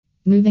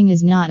Moving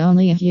is not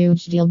only a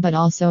huge deal but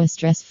also a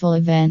stressful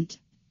event.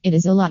 It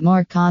is a lot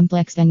more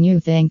complex than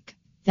you think.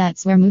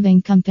 That's where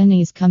moving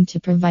companies come to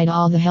provide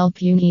all the help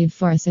you need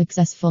for a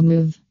successful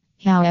move.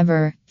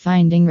 However,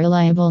 finding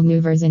reliable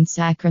movers in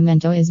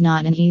Sacramento is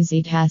not an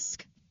easy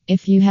task.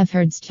 If you have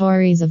heard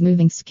stories of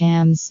moving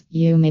scams,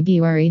 you may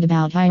be worried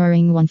about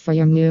hiring one for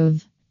your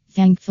move.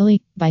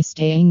 Thankfully, by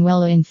staying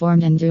well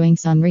informed and doing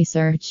some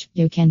research,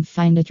 you can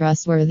find a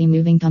trustworthy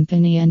moving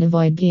company and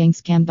avoid being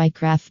scammed by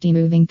crafty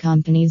moving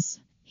companies.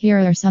 Here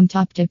are some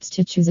top tips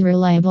to choose a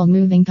reliable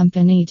moving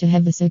company to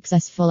have a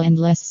successful and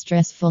less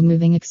stressful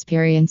moving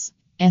experience.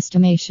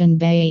 Estimation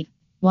bait.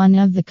 One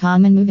of the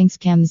common moving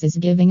scams is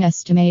giving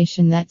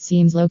estimation that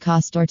seems low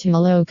cost or too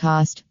low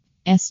cost.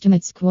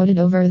 Estimates quoted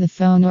over the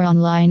phone or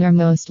online are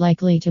most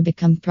likely to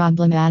become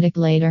problematic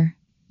later.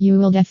 You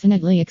will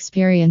definitely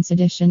experience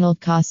additional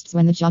costs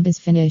when the job is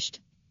finished.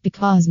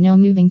 Because no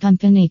moving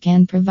company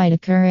can provide a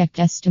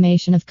correct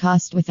estimation of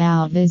cost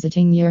without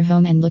visiting your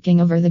home and looking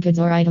over the goods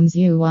or items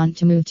you want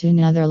to move to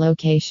another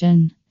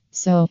location.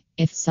 So,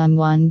 if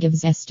someone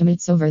gives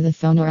estimates over the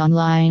phone or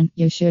online,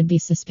 you should be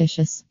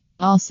suspicious.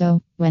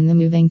 Also, when the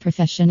moving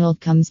professional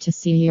comes to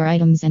see your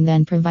items and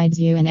then provides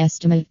you an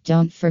estimate,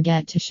 don't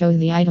forget to show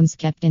the items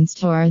kept in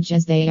storage,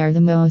 as they are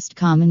the most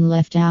common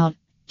left out.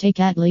 Take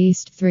at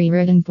least 3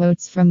 written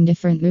quotes from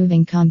different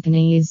moving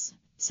companies.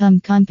 Some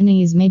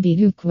companies may be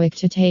too quick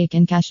to take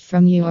in cash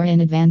from you or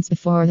in advance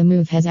before the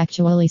move has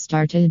actually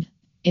started.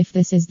 If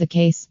this is the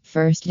case,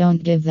 first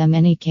don't give them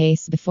any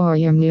cash before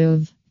your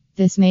move.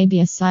 This may be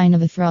a sign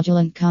of a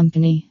fraudulent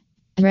company.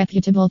 A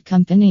reputable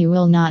company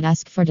will not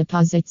ask for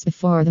deposits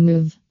before the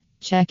move.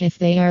 Check if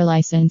they are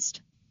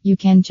licensed. You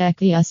can check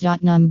the US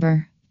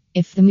number.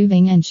 If the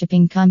moving and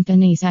shipping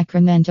company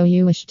Sacramento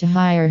you wish to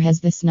hire has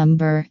this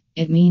number,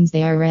 it means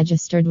they are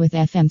registered with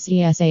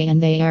FMCSA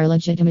and they are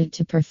legitimate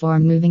to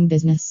perform moving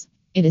business.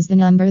 It is the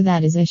number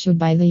that is issued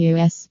by the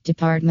U.S.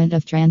 Department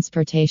of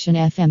Transportation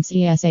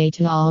FMCSA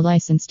to all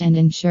licensed and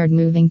insured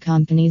moving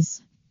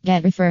companies.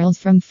 Get referrals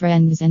from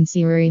friends and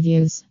see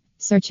reviews.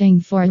 Searching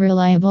for a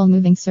reliable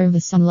moving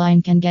service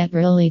online can get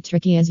really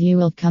tricky, as you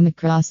will come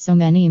across so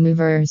many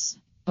movers.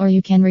 Or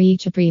you can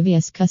reach a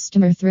previous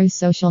customer through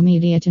social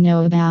media to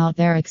know about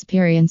their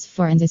experience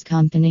for this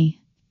company.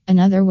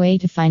 Another way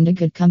to find a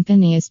good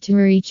company is to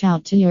reach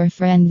out to your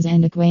friends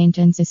and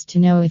acquaintances to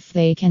know if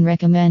they can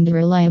recommend a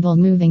reliable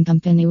moving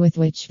company with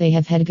which they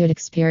have had a good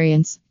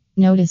experience.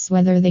 Notice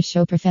whether they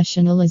show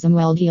professionalism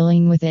while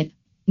dealing with it.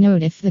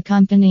 Note if the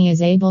company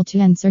is able to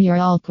answer your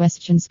all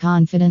questions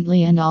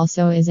confidently and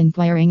also is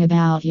inquiring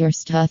about your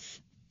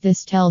stuff.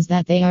 This tells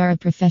that they are a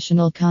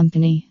professional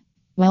company.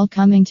 While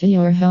coming to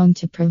your home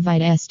to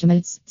provide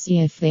estimates, see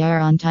if they are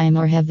on time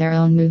or have their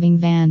own moving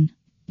van.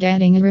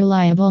 Getting a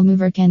reliable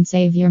mover can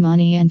save your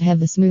money and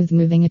have a smooth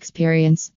moving experience.